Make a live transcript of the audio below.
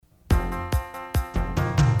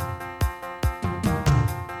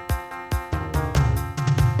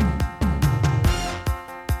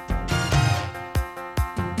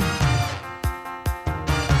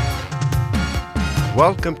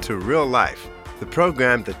Welcome to Real Life, the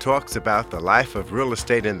program that talks about the life of real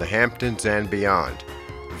estate in the Hamptons and beyond.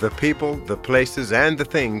 The people, the places, and the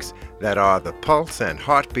things that are the pulse and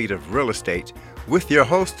heartbeat of real estate, with your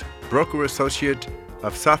host, broker associate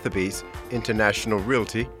of Sotheby's International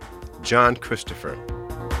Realty, John Christopher.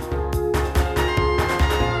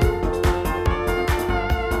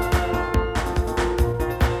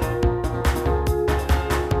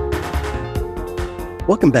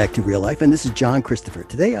 Welcome back to Real Life, and this is John Christopher.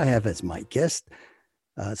 Today I have as my guest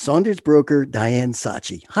Saunders broker Diane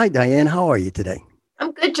Saatchi. Hi, Diane. How are you today?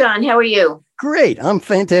 I'm good, John. How are you? Great. I'm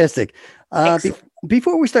fantastic.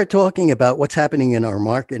 Before we start talking about what's happening in our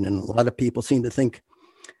market, and a lot of people seem to think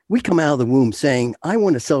we come out of the womb saying, I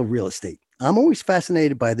want to sell real estate. I'm always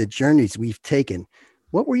fascinated by the journeys we've taken.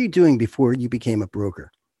 What were you doing before you became a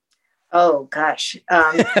broker? Oh, gosh.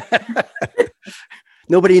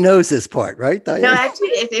 Nobody knows this part, right, Diane? No, actually,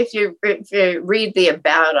 if you read the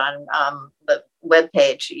about on the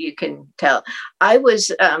webpage, you can tell. I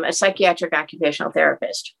was a psychiatric occupational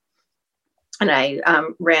therapist, and I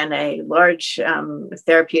ran a large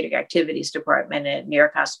therapeutic activities department at New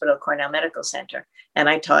York Hospital Cornell Medical Center, and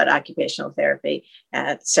I taught occupational therapy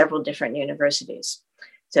at several different universities.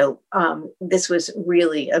 So this was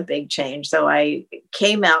really a big change. So I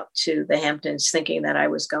came out to the Hamptons thinking that I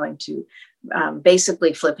was going to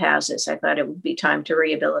basically flip houses. I thought it would be time to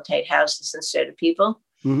rehabilitate houses instead of people.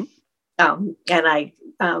 Mm-hmm. And I,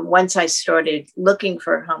 once I started looking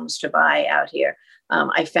for homes to buy out here,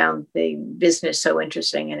 I found the business so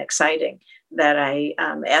interesting and exciting that I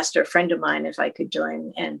asked a friend of mine if I could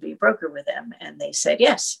join and be a broker with them. And they said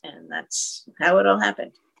yes. And that's how it all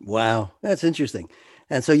happened. Wow, that's interesting.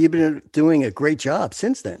 And so you've been doing a great job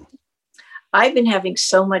since then. I've been having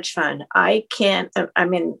so much fun.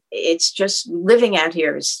 It's just living out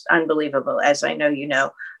here is unbelievable, as I know you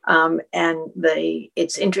know.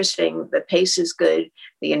 It's interesting. The pace is good.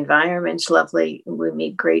 The environment's lovely. We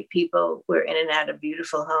meet great people. We're in and out of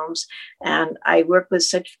beautiful homes. And I work with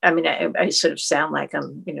I sort of sound like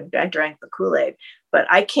I drank the Kool-Aid, but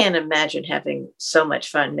I can't imagine having so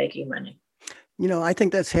much fun making money. You know, I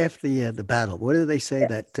think that's half the battle. What do they say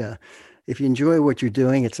that if you enjoy what you're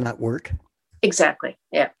doing, it's not work? Exactly.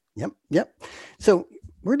 Yeah. Yep. So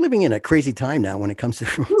we're living in a crazy time now when it comes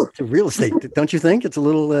to real estate. Don't you think it's a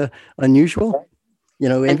little unusual? You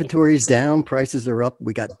know, inventory is down, prices are up.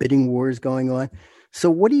 We got bidding wars going on.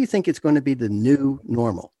 So what do you think is going to be the new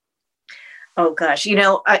normal? Oh, gosh.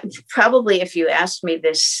 Probably if you asked me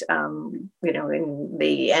this, in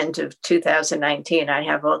the end of 2019, I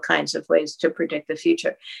have all kinds of ways to predict the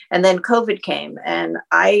future. And then COVID came. And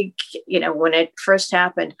when it first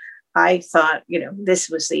happened, I thought, this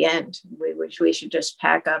was the end. We should just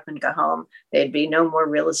pack up and go home. There'd be no more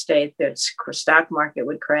real estate. The stock market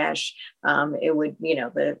would crash. It would,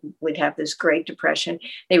 we'd have this Great Depression.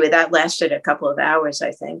 Anyway, that lasted a couple of hours,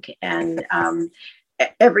 I think. And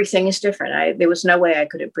everything is different. There was no way I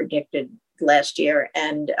could have predicted last year.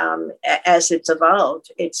 And as it's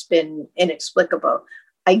evolved, it's been inexplicable.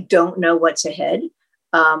 I don't know what's ahead.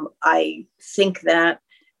 I think that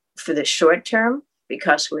for the short term,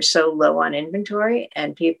 because we're so low on inventory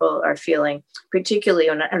and people are feeling particularly,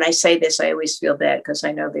 and I say this, I always feel bad because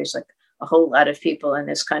I know there's like a whole lot of people in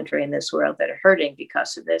this country, in this world that are hurting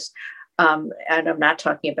because of this. And I'm not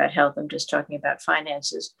talking about health, I'm just talking about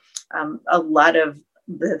finances. A lot of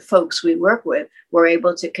the folks we work with were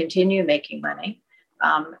able to continue making money,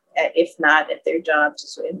 if not at their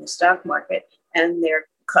jobs in the stock market, and their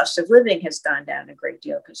cost of living has gone down a great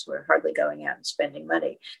deal because we're hardly going out and spending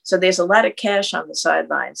money. So there's a lot of cash on the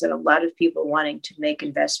sidelines and a lot of people wanting to make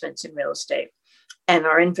investments in real estate, and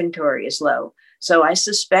our inventory is low. So I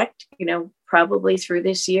suspect, probably through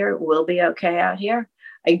this year, we'll be okay out here.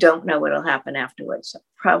 I don't know what'll happen afterwards.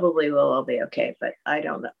 Probably we'll all be okay, but I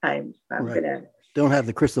don't know. I'm right. Don't have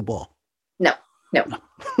the crystal ball. No.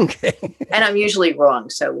 Okay. And I'm usually wrong.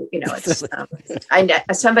 So, it's,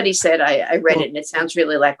 somebody said, I read it and it sounds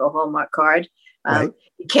really like a Hallmark card. Right.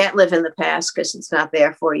 You can't live in the past because it's not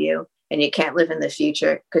there for you. And you can't live in the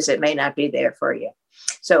future because it may not be there for you.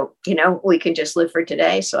 So, we can just live for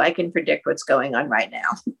today. So I can predict what's going on right now.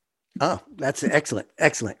 Oh, that's excellent.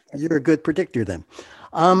 Excellent. You're a good predictor then.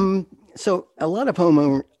 So a lot of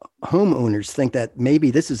homeowners think that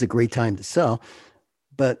maybe this is a great time to sell,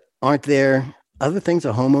 but aren't there other things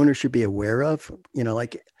a homeowner should be aware of?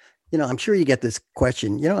 I'm sure you get this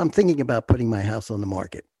question, I'm thinking about putting my house on the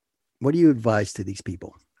market. What do you advise to these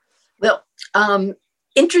people? Well,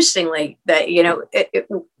 interestingly, that,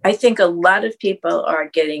 I think a lot of people are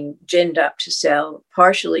getting ginned up to sell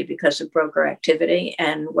partially because of broker activity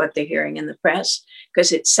and what they're hearing in the press,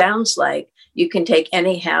 because it sounds like you can take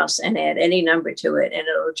any house and add any number to it and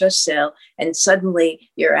it'll just sell. And suddenly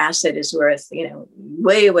your asset is worth,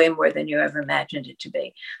 way, way more than you ever imagined it to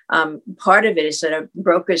be. Part of it is that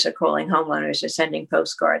brokers are calling homeowners or sending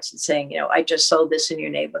postcards and saying, I just sold this in your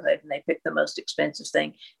neighborhood, and they pick the most expensive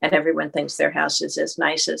thing and everyone thinks their house is as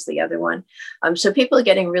nice as the other one. So people are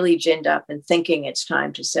getting really ginned up and thinking it's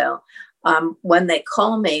time to sell. When they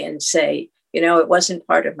call me and say, it wasn't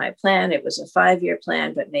part of my plan, it was a 5-year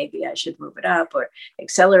plan, but maybe I should move it up or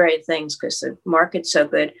accelerate things because the market's so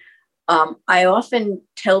good. I often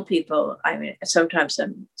tell people, sometimes I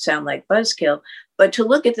sound like buzzkill, but to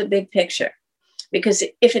look at the big picture, because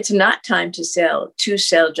if it's not time to sell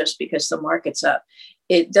just because the market's up,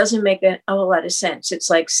 it doesn't make a whole lot of sense. It's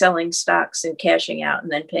like selling stocks and cashing out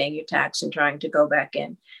and then paying your tax and trying to go back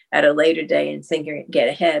in at a later day and thinking get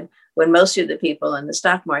ahead, when most of the people in the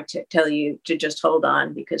stock market tell you to just hold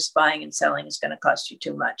on because buying and selling is going to cost you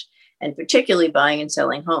too much. And particularly buying and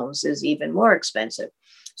selling homes is even more expensive.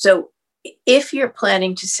 So if you're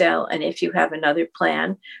planning to sell and if you have another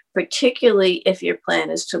plan, particularly if your plan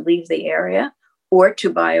is to leave the area or to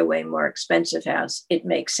buy a way more expensive house, it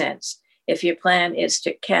makes sense. If your plan is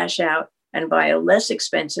to cash out and buy a less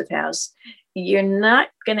expensive house, you're not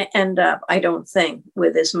going to end up, I don't think,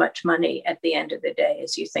 with as much money at the end of the day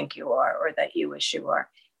as you think you are or that you wish you are.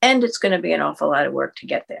 And it's going to be an awful lot of work to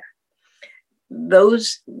get there.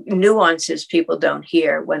 Those nuances people don't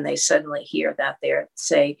hear when they suddenly hear that their,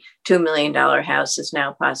 say, $2 million house is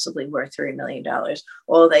now possibly worth $3 million.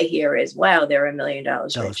 All they hear is, wow, they're $1 million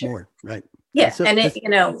richer. More, right? Yeah, so, and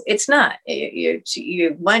it's not.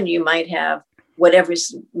 You might have whatever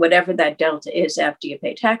that delta is after you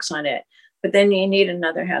pay tax on it, but then you need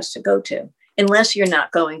another house to go to, unless you're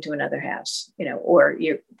not going to another house, or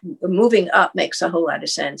you're moving up makes a whole lot of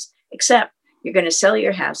sense, except you're going to sell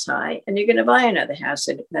your house high and you're going to buy another house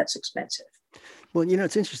that's expensive. Well,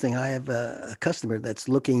 it's interesting. I have a customer that's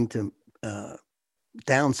looking to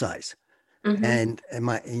downsize, and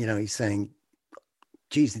he's saying,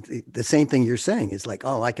 geez, the same thing you're saying is like,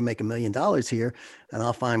 oh, I can make $1 million here and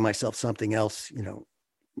I'll find myself something else,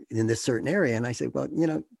 in this certain area. And I say, well,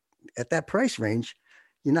 at that price range,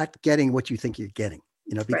 you're not getting what you think you're getting,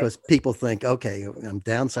 because people think, okay, I'm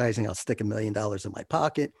downsizing, I'll stick $1 million in my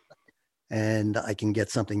pocket and I can get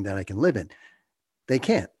something that I can live in. They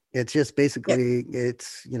can't. It's just basically,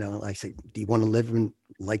 it's, I say, do you want to live in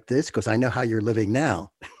like this? Because I know how you're living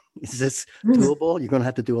now. Is this doable? You're going to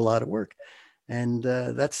have to do a lot of work. And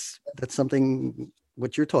that's something,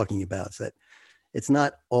 what you're talking about, is that it's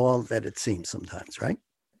not all that it seems sometimes, right?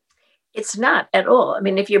 It's not at all. I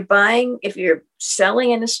mean, if you're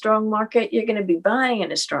selling in a strong market, you're going to be buying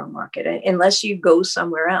in a strong market unless you go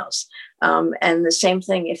somewhere else. And the same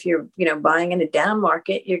thing, if you're, buying in a down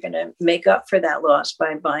market, you're going to make up for that loss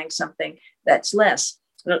by buying something that's less.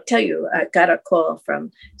 And I'll tell you, I got a call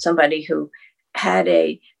from somebody who had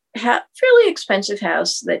a fairly expensive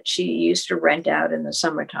house that she used to rent out in the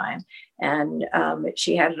summertime. And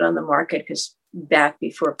she had it on the market because back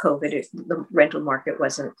before COVID, the rental market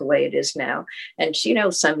wasn't the way it is now. And she,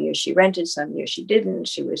 some years she rented, some years she didn't.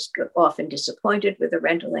 She was often disappointed with the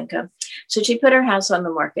rental income. So she put her house on the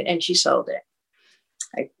market and she sold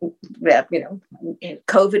it.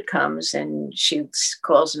 COVID comes and she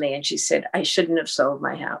calls me and she said, I shouldn't have sold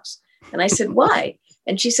my house. And I said, why?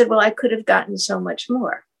 And she said, well, I could have gotten so much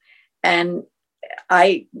more. And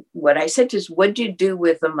what I said is, what do you do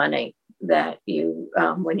with the money that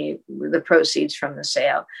the proceeds from the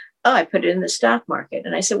sale? Oh, I put it in the stock market.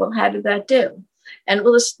 And I said, well, how did that do? And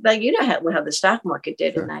well, how the stock market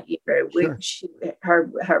did in that year.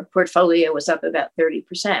 Her portfolio was up about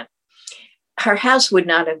 30%. Her house would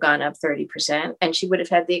not have gone up 30%, and she would have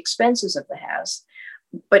had the expenses of the house.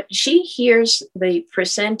 But she hears the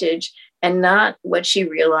percentage and not what she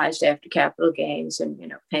realized after capital gains and,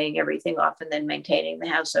 paying everything off and then maintaining the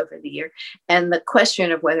house over the year. And the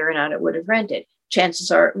question of whether or not it would have rented.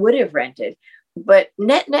 Chances are it would have rented, but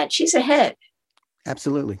net, she's ahead.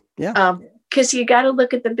 Absolutely. Yeah. Because you got to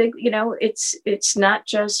look at the big, it's not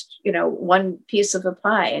just, one piece of a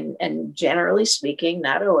pie. And generally speaking,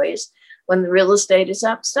 not always, when the real estate is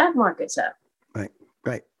up, stock market's up. Right.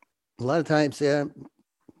 A lot of times,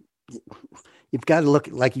 you've got to look,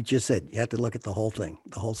 like you just said, you have to look at the whole thing,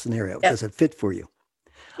 the whole scenario. Yep. Does it fit for you?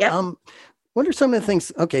 Yeah. What are some of the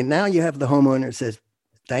things? Okay, now you have the homeowner says,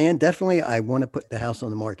 Diane, definitely, I want to put the house on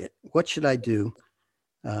the market. What should I do?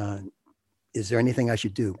 Is there anything I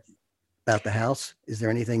should do about the house? Is there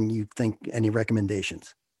anything you think, any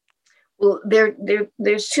recommendations? Well,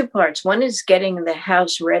 there's two parts. One is getting the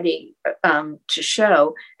house ready to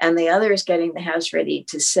show, and the other is getting the house ready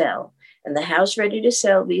to sell. And the house ready to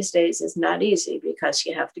sell these days is not easy because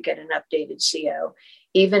you have to get an updated CO.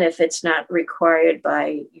 Even if it's not required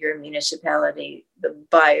by your municipality, the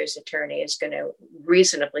buyer's attorney is going to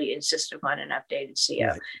reasonably insist upon an updated CO.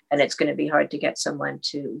 Right. And it's going to be hard to get someone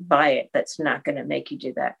to buy it that's not going to make you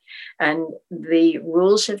do that. And the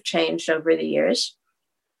rules have changed over the years.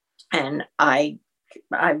 And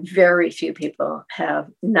very few people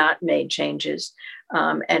have not made changes.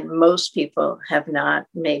 And most people have not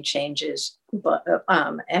made changes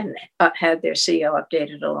and had their CO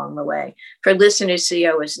updated along the way. For listeners,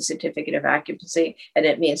 CO is a certificate of occupancy, and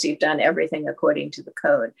it means you've done everything according to the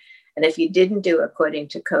code. And if you didn't do according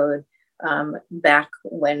to code back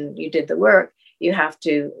when you did the work, you have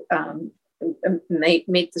to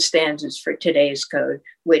meet the standards for today's code,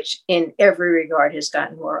 which in every regard has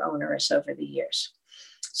gotten more onerous over the years.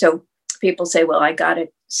 So people say, well, I got a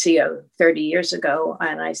CO 30 years ago.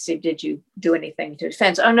 And I say, did you do anything to the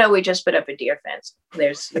fence? Oh, no, we just put up a deer fence.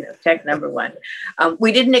 There's tech number one.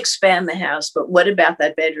 We didn't expand the house, but what about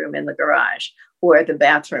that bedroom in the garage or the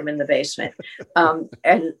bathroom in the basement?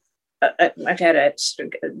 And I've had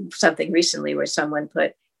something recently where someone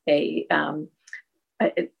put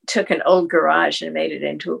took an old garage and made it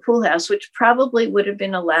into a pool house, which probably would have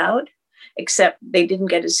been allowed, except they didn't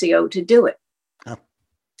get a CO to do it.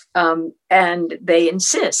 And they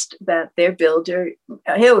insist that their builder,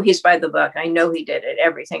 he's by the book. I know he did it.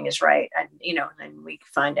 Everything is right. And, then we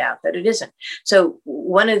find out that it isn't. So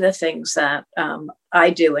one of the things that I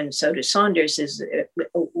do, and so does Saunders, is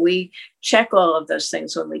we check all of those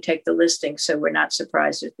things when we take the listing. So we're not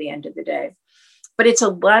surprised at the end of the day. But it's a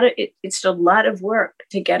lot of work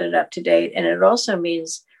to get it up to date. And it also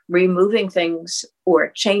means removing things or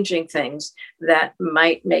changing things that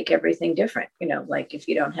might make everything different. Like if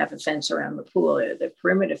you don't have a fence around the pool or the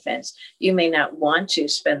perimeter fence, you may not want to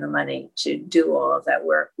spend the money to do all of that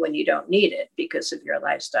work when you don't need it because of your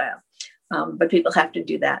lifestyle. But people have to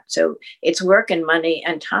do that. So it's work and money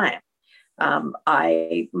and time. An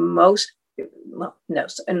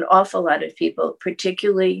awful lot of people,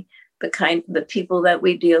 particularly the people that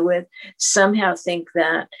we deal with, somehow think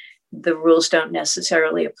that the rules don't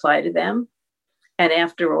necessarily apply to them. And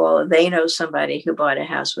after all, they know somebody who bought a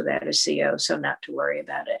house without a CO, so not to worry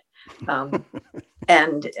about it.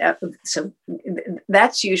 So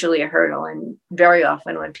that's usually a hurdle. And very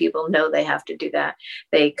often when people know they have to do that,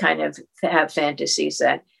 they kind of have fantasies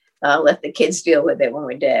that let the kids deal with it when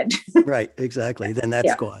we're dead. Right, exactly. Then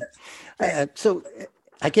that's gone. So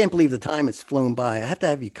I can't believe the time has flown by. I have to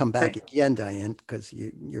have you come back again, Diane, because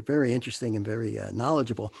you're very interesting and very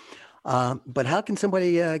knowledgeable. But how can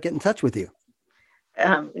somebody get in touch with you?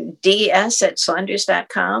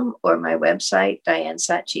 ds@saunders.com or my website,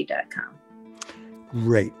 dianesacchi.com.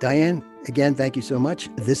 Great. Diane, again, thank you so much.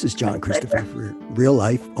 This is John Christopher for Real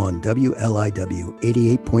Life on WLIW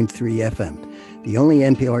 88.3 FM, the only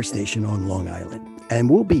NPR station on Long Island. And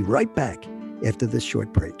we'll be right back after this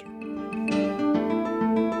short break.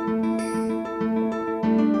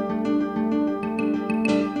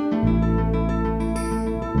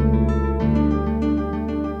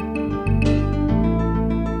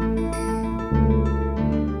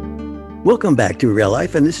 Welcome back to Real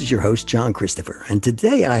Life, and this is your host, John Christopher. And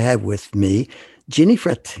today I have with me Ginny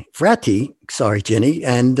Frati, sorry, Ginny,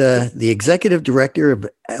 and the executive director of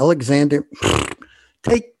Alexander.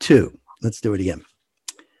 Take two. Let's do it again.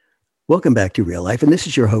 Welcome back to Real Life, and this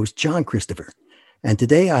is your host, John Christopher. And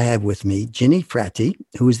today I have with me Ginny Frati,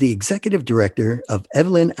 who is the executive director of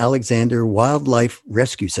Evelyn Alexander Wildlife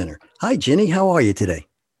Rescue Center. Hi, Ginny. How are you today?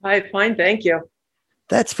 Hi, fine. Thank you.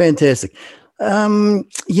 That's fantastic.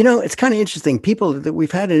 It's kind of interesting.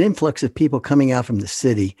 We've had an influx of people coming out from the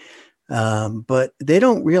city, but they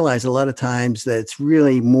don't realize a lot of times that it's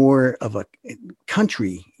really more of a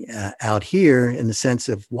country out here in the sense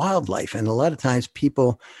of wildlife. And a lot of times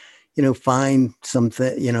people, find some of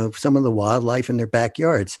the wildlife in their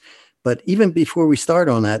backyards. But even before we start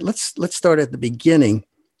on that, let's start at the beginning.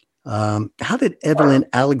 How did Evelyn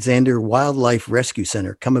Alexander Wildlife Rescue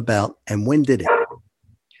Center come about, and when did it?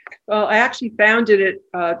 Well, I actually founded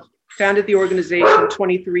the organization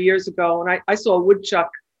 23 years ago, and I saw a woodchuck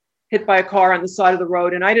hit by a car on the side of the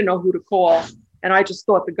road, and I didn't know who to call. And I just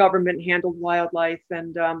thought the government handled wildlife,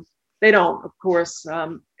 and they don't, of course.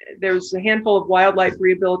 There's a handful of wildlife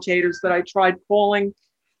rehabilitators that I tried calling,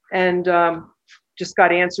 and just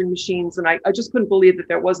got answering machines. And I just couldn't believe that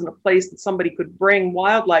there wasn't a place that somebody could bring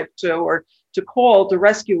wildlife to, or to call to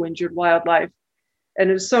rescue injured wildlife. And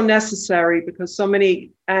it was so necessary because so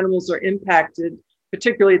many animals are impacted,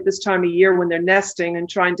 particularly at this time of year when they're nesting and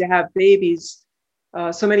trying to have babies.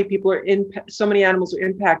 So many people are so many animals are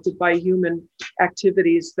impacted by human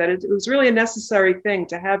activities that it was really a necessary thing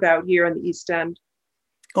to have out here in the East End.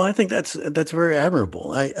 Well, I think that's very admirable.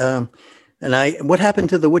 What happened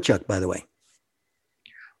to the woodchuck, by the way?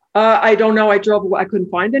 I don't know. I drove away. I couldn't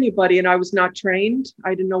find anybody, and I was not trained.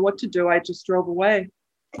 I didn't know what to do. I just drove away.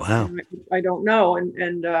 Wow. I don't know,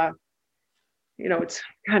 and it's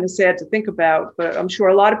kind of sad to think about, but I'm sure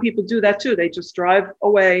a lot of people do that too. They just drive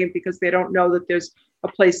away because they don't know that there's a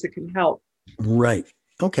place that can help. Right.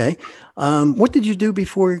 Okay. What did you do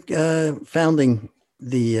before founding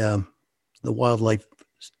the Wildlife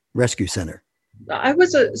Rescue Center? I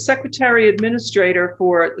was a secretary administrator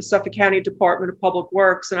for the Suffolk County Department of Public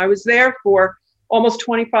Works, and I was there for almost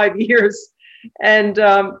 25 years. And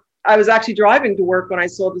I was actually driving to work when I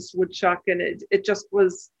saw this woodchuck, and it just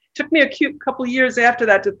took me a couple of years after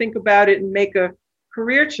that to think about it and make a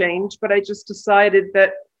career change. But I just decided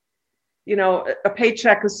that, a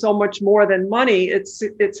paycheck is so much more than money.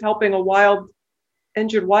 It's helping a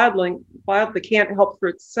injured wildling that can't help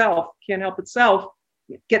itself,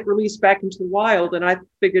 get released back into the wild. And I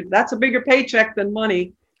figured that's a bigger paycheck than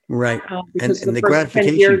money. Right. Because and the first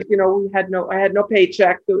gratification. 10 years, I had no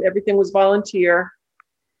paycheck. So everything was volunteer.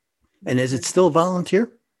 And is it still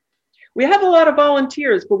volunteer? We have a lot of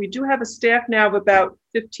volunteers, but we do have a staff now of about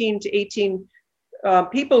 15 to 18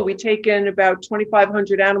 people. We take in about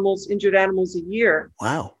 2,500 injured animals a year.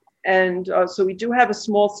 Wow. And so we do have a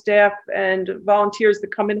small staff and volunteers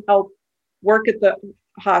that come and help work at the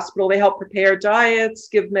hospital. They help prepare diets,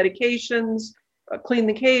 give medications, clean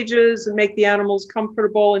the cages, and make the animals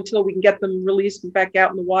comfortable until we can get them released and back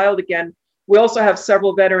out in the wild again. We also have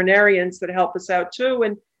several veterinarians that help us out too,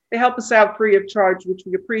 and they help us out free of charge, which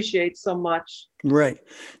we appreciate so much. Right.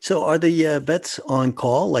 So are the vets on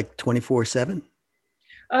call like 24/7?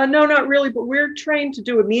 No, not really, but we're trained to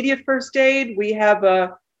do immediate first aid. We have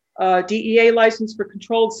a DEA license for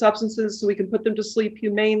controlled substances, so we can put them to sleep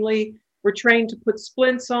humanely. We're trained to put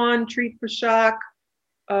splints on, treat for shock,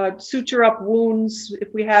 suture up wounds if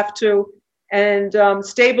we have to, and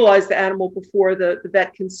stabilize the animal before the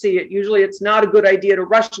vet can see it. Usually it's not a good idea to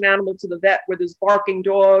rush an animal to the vet where there's barking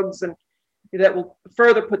dogs, and that will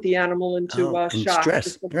further put the animal into shock.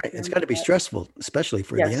 Stress. Right. It's got to be stressful, especially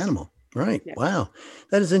for the animal. Right. Yes. Wow.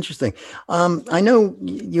 That is interesting. I know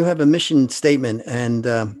you have a mission statement,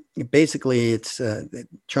 and basically it's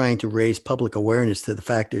trying to raise public awareness to the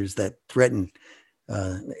factors that threaten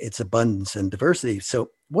its abundance and diversity. So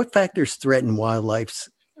what factors threaten wildlife's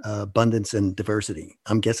abundance and diversity?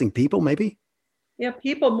 I'm guessing people, maybe? Yeah,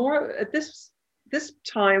 people more at this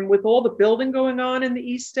time with all the building going on in the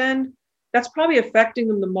East End, that's probably affecting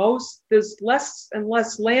them the most. There's less and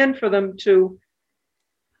less land for them to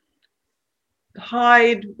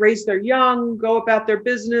hide, raise their young, go about their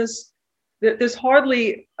business. There's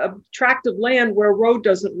hardly a tract of land where a road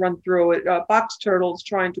doesn't run through it. Box turtles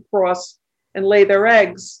trying to cross and lay their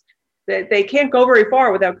eggs. They can't go very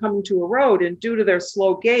far without coming to a road, and due to their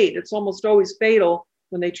slow gait, it's almost always fatal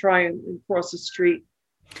when they try and cross the street.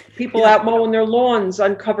 People out mowing their lawns,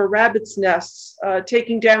 uncover rabbits' nests,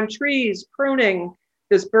 taking down trees, pruning.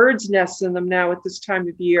 There's birds' nests in them now at this time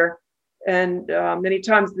of year. And many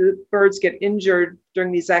times the birds get injured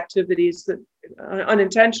during these activities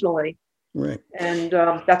unintentionally. Right. And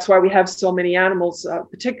that's why we have so many animals,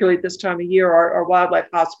 particularly at this time of year. Our wildlife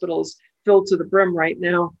hospital is filled to the brim right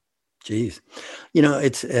now. Geez.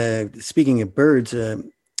 It's speaking of birds,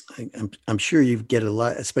 I'm sure you get a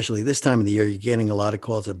lot, especially this time of the year, you're getting a lot of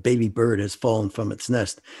calls. A baby bird has fallen from its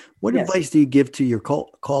nest. What advice do you give to your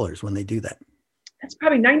callers when they do that? That's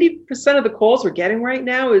probably 90% of the calls we're getting right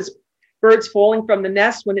now is birds falling from the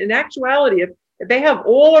nest, when in actuality, if they have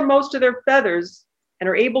all or most of their feathers and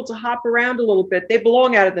are able to hop around a little bit, they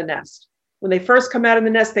belong out of the nest. When they first come out of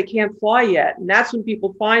the nest, they can't fly yet. And that's when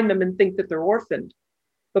people find them and think that they're orphaned.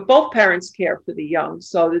 But both parents care for the young.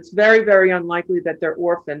 So it's very, very unlikely that they're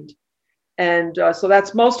orphaned. And so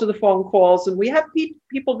that's most of the phone calls. And we have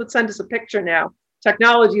people that send us a picture now.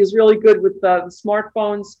 Technology is really good with the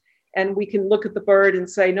smartphones. And we can look at the bird and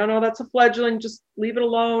say, no, that's a fledgling. Just leave it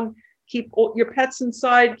alone. Keep your pets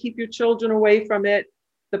inside. Keep your children away from it.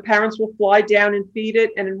 The parents will fly down and feed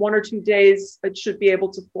it. And in 1 or 2 days, it should be able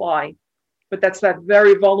to fly. But that's that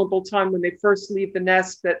very vulnerable time when they first leave the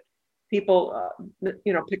nest that people,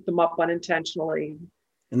 pick them up unintentionally.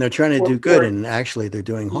 And they're trying to do good, and actually they're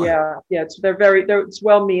doing harm. Yeah. It's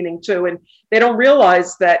well-meaning too, and they don't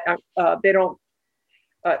realize that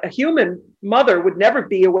a human mother would never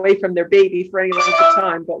be away from their baby for any length of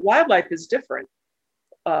time, but wildlife is different.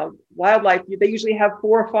 Wildlife, they usually have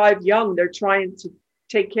 4 or 5 young they're trying to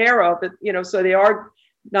take care of it, so they are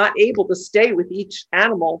not able to stay with each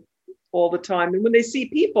animal all the time. And when they see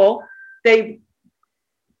people, they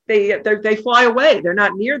fly away. They're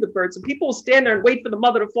not near the birds. And people will stand there and wait for the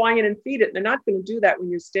mother to fly in and feed it. They're not going to do that when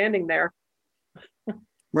you're standing there.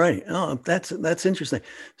 Right. Oh, that's interesting.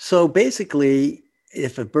 So basically,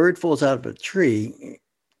 if a bird falls out of a tree,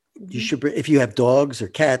 you should, if you have dogs or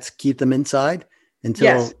cats, keep them inside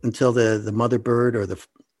until the mother bird or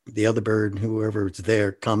the other bird, whoever is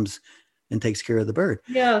there, comes and takes care of the bird.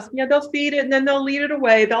 Yes. Yeah, they'll feed it and then they'll lead it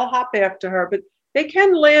away. They'll hop after her, but they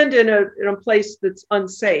can land in a place that's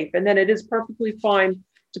unsafe. And then it is perfectly fine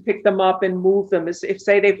to pick them up and move them. If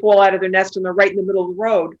say they fall out of their nest and they're right in the middle of the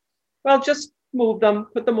road, well, just move them,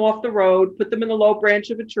 put them off the road, put them in the low branch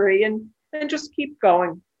of a tree, and just keep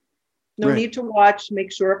going. No need to watch,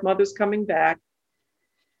 make sure if mother's coming back.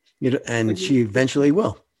 And she eventually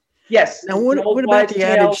will. Yes. Now, what about the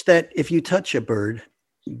adage that if you touch a bird,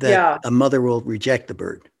 that a mother will reject the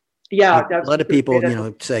bird? Yeah. A lot of people,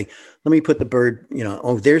 say, let me put the bird,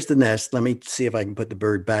 oh, there's the nest. Let me see if I can put the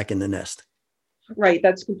bird back in the nest. Right.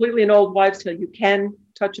 That's completely an old wives' tale. You can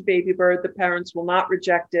touch a baby bird. The parents will not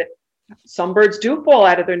reject it. Some birds do fall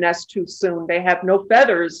out of their nest too soon. They have no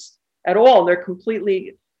feathers at all. They're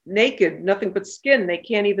completely naked, nothing but skin. They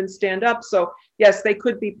can't even stand up. So yes, they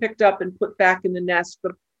could be picked up and put back in the nest.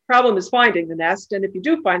 The problem is finding the nest. And if you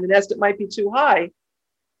do find the nest, it might be too high.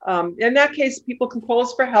 In that case, people can call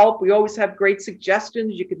us for help. We always have great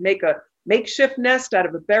suggestions. You could make a makeshift nest out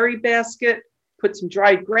of a berry basket, put some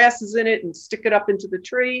dried grasses in it and stick it up into the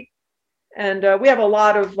tree. And we have a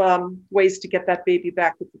lot of ways to get that baby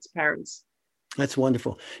back with its parents. That's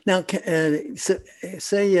wonderful. Now,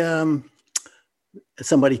 say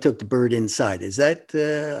somebody took the bird inside. Is that,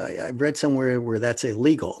 I've read somewhere where that's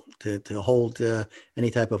illegal to hold any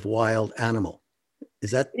type of wild animal.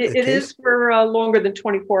 Is that it is for longer than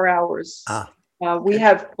 24 hours. We Okay.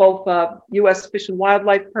 have both U.S. Fish and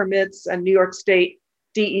Wildlife permits and New York State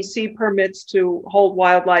DEC permits to hold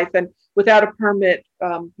wildlife. And without a permit,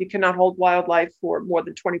 you cannot hold wildlife for more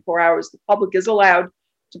than 24 hours. The public is allowed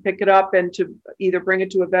to pick it up and to either bring it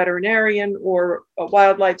to a veterinarian or a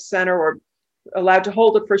wildlife center, or allowed to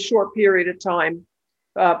hold it for a short period of time.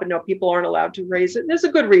 But no, people aren't allowed to raise it. And there's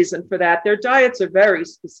a good reason for that. Their diets are very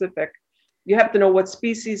specific. You have to know what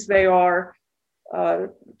species they are.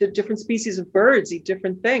 The different species of birds eat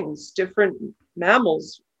different things. Different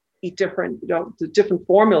mammals eat different, the different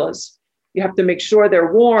formulas. You have to make sure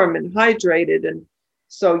they're warm and hydrated. And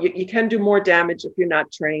so you can do more damage if you're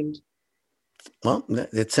not trained. Well,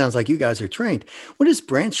 it sounds like you guys are trained. What is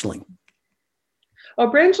branchling?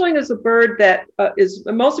 Branchling is a bird that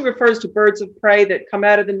mostly refers to birds of prey that come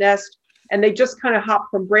out of the nest and they just kind of hop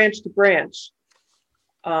from branch to branch.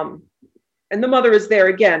 And the mother is there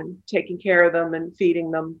again, taking care of them and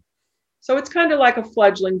feeding them. So it's kind of like a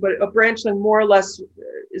fledgling, but a branchling more or less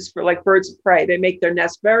is for like birds of prey. They make their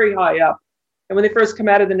nest very high up. And when they first come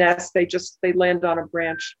out of the nest, they land on a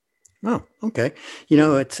branch. Oh, okay.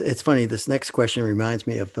 It's funny. This next question reminds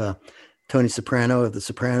me of Tony Soprano of The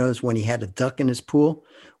Sopranos when he had a duck in his pool.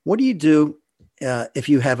 What do you do if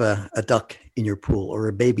you have a duck in your pool, or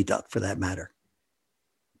a baby duck for that matter?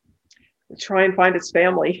 Try and find its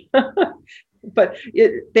family. But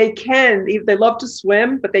they love to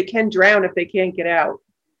swim, but they can drown if they can't get out.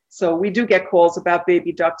 So we do get calls about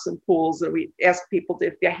baby ducks in pools, and we ask people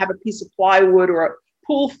if they have a piece of plywood or a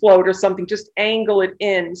pool float or something, just angle it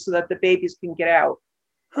in so that the babies can get out.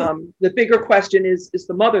 The bigger question is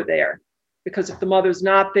the mother there? Because if the mother's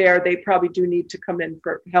not there, they probably do need to come in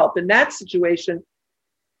for help. In that situation,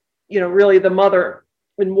 really the mother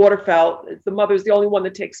in waterfowl, the mother's the only one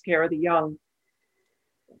that takes care of the young.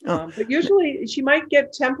 But usually she might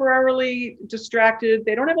get temporarily distracted.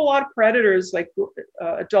 They don't have a lot of predators like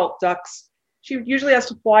adult ducks. She usually has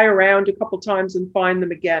to fly around a couple times and find them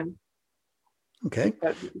again. Okay.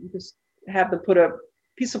 Just have them put a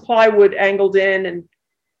piece of plywood angled in and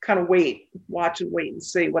kind of watch and wait and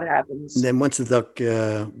see what happens. And then once the duck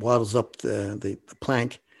waddles up the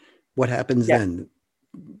plank, what happens then?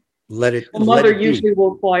 The mother usually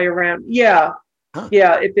will fly around. Yeah. Huh.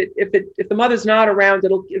 Yeah. If the mother's not around,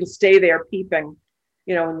 it'll stay there peeping,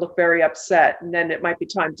 and look very upset. And then it might be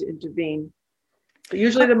time to intervene. But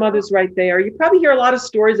usually the mother's right there. You probably hear a lot of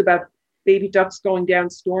stories about baby ducks going down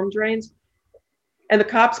storm drains, and the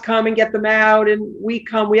cops come and get them out, and we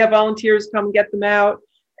have volunteers come and get them out.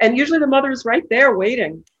 And usually the mother is right there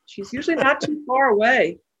waiting. She's usually not too far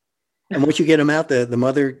away. And once you get them out, the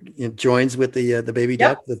mother joins with the baby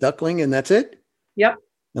duck, the duckling, and that's it? Yep.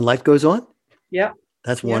 And life goes on? Yep.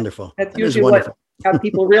 That's wonderful. That's usually how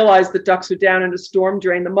people realize the ducks are down in a storm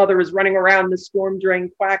drain. The mother is running around the storm drain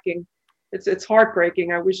quacking. it's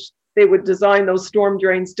heartbreaking. I wish they would design those storm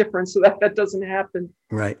drains different so that doesn't happen.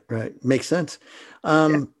 Right. Makes sense.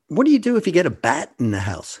 What do you do if you get a bat in the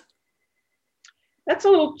house? That's a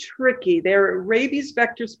little tricky. They're rabies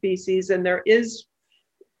vector species, and there is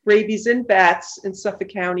rabies in bats in Suffolk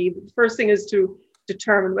County. The first thing is to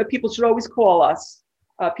determine, but people should always call us.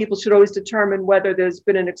 People should always determine whether there's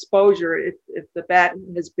been an exposure, if the bat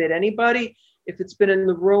has bit anybody, if it's been in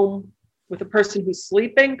the room with a person who's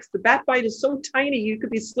sleeping, because the bat bite is so tiny, you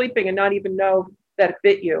could be sleeping and not even know that it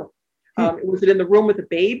bit you. Was it in the room with a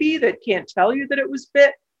baby that can't tell you that it was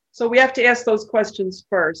bit? So we have to ask those questions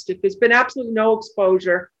first. If there's been absolutely no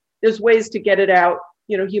exposure, there's ways to get it out,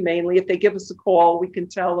 humanely. If they give us a call, we can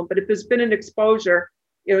tell them. But if there's been an exposure,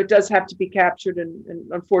 it does have to be captured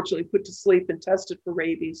and unfortunately put to sleep and tested for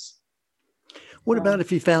rabies. What about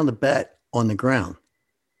if you found a bat on the ground?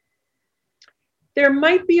 There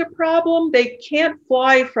might be a problem. They can't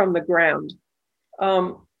fly from the ground.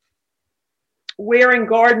 Wearing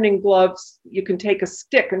gardening gloves, you can take a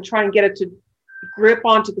stick and try and get it to grip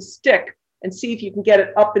onto the stick and see if you can get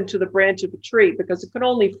it up into the branch of a tree, because it can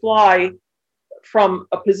only fly from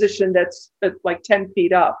a position that's like 10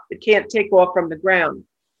 feet up. It can't take off from the ground.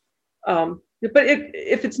 But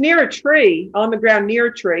if it's near a tree, on the ground near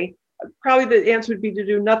a tree, probably the answer would be to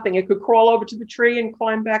do nothing. It could crawl over to the tree and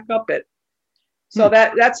climb back up it. So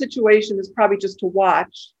that situation is probably just to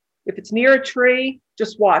watch. If it's near a tree,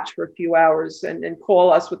 just watch for a few hours and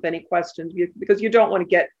call us with any questions, because you don't want to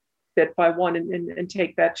get bit by one and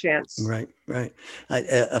take that chance. Right.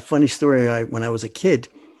 A funny story, when I was a kid,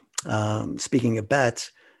 speaking of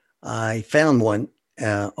bats, I found one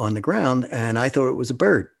on the ground and I thought it was a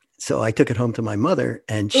bird. So I took it home to my mother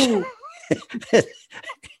and she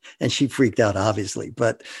freaked out, obviously.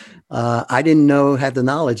 But I didn't had the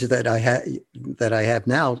knowledge that I have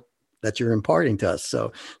now that you're imparting to us.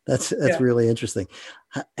 So that's really interesting.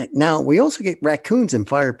 Now, we also get raccoons in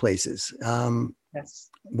fireplaces. Yes.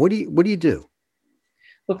 What do you do?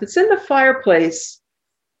 Well, if it's in the fireplace,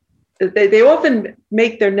 they often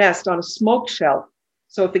make their nest on a smoke shelf.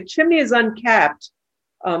 So if the chimney is uncapped,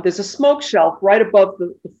 there's a smoke shelf right above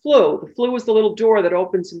the flue. The flue is the little door that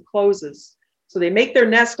opens and closes. So they make their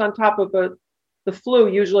nest on top of the flue,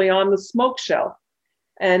 usually on the smoke shelf.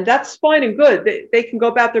 And that's fine and good. They can go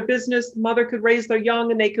about their business. The mother could raise their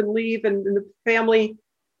young and they can leave, and the family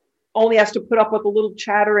only has to put up with a little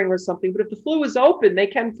chattering or something. But if the flue is open, they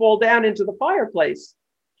can fall down into the fireplace.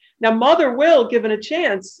 Now, mother will, given a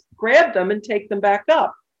chance, grab them and take them back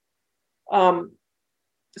up.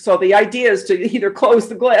 So the idea is to either close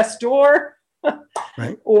the glass door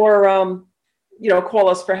right. or, call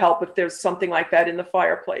us for help if there's something like that in the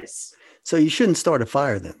fireplace. So you shouldn't start a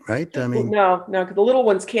fire then, right? I mean, no, because the little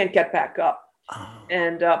ones can't get back up. Oh.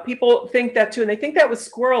 And people think that too. And they think that with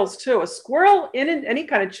squirrels too. A squirrel in any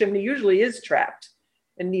kind of chimney usually is trapped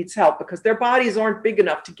and needs help because their bodies aren't big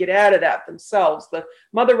enough to get out of that themselves. The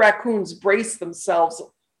mother raccoons brace themselves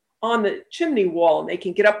on the chimney wall and they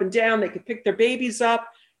can get up and down. They can pick their babies up,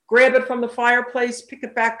 grab it from the fireplace, pick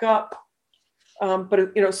it back up.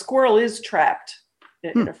 But a squirrel is trapped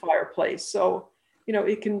in a fireplace. So,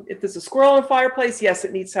 it can, if there's a squirrel in a fireplace, yes,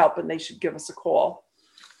 it needs help and they should give us a call.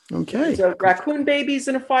 Okay. So raccoon babies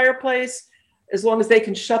in a fireplace, as long as they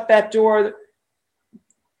can shut that door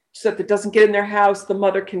so that it doesn't get in their house, the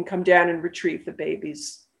mother can come down and retrieve the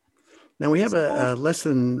babies. Now we have a less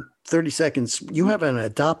than 30 seconds. You have an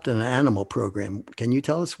adopt an animal program. Can you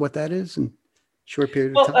tell us what that is in a short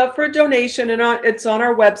period of time? For a donation, and it's on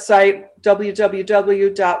our website,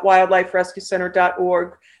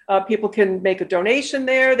 www.wildliferescuecenter.org. People can make a donation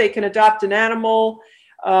there. They can adopt an animal.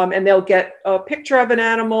 And they'll get a picture of an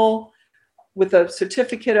animal with a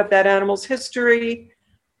certificate of that animal's history.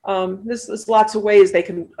 There's lots of ways they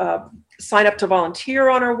can sign up to volunteer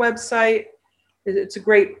on our website. It's a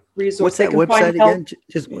great resource. What's that website again?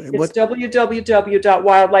 It's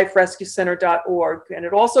www.wildliferescuecenter.org. And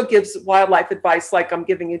it also gives wildlife advice like I'm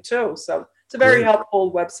giving you too. So it's a very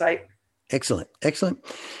helpful website. Excellent.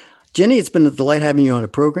 Jenny, it's been a delight having you on the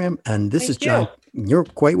program. And this is John. You're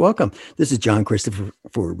quite welcome. This is John Christopher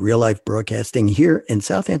for Real Life Broadcasting here in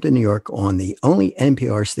Southampton, New York, on the only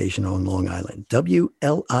NPR station on Long Island,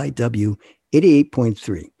 WLIW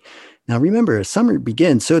 88.3. Now, remember, as summer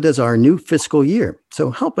begins, so does our new fiscal year.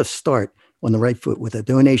 So help us start on the right foot with a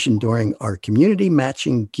donation during our Community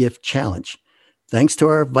Matching Gift Challenge. Thanks to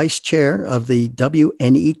our Vice Chair of the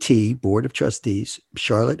WNET Board of Trustees,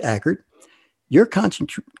 Charlotte Ackert, your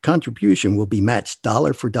contribution will be matched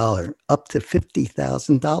dollar for dollar up to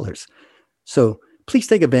 $50,000. So please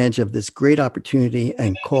take advantage of this great opportunity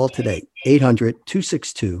and call today,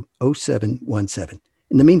 800-262-0717.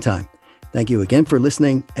 In the meantime, Thank you again for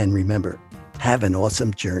listening, and remember, have an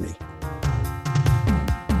awesome journey.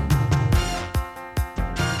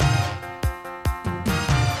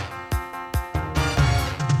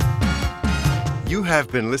 You have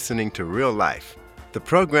been listening to Real Life, the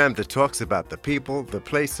program that talks about the people, the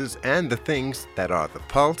places, and the things that are the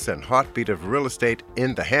pulse and heartbeat of real estate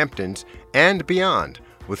in the Hamptons and beyond,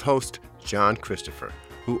 with host John Christopher,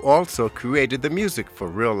 who also created the music for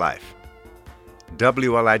Real Life.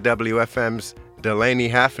 WLIW-FM's Delaney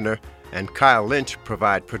Hafner and Kyle Lynch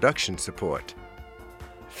provide production support.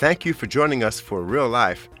 Thank you for joining us for Real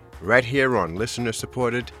Life, right here on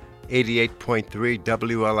listener-supported 88.3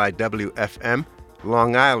 WLIW-FM,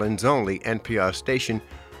 Long Island's only NPR station,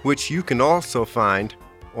 which you can also find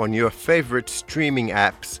on your favorite streaming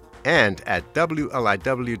apps and at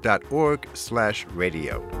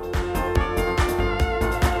wliw.org/radio.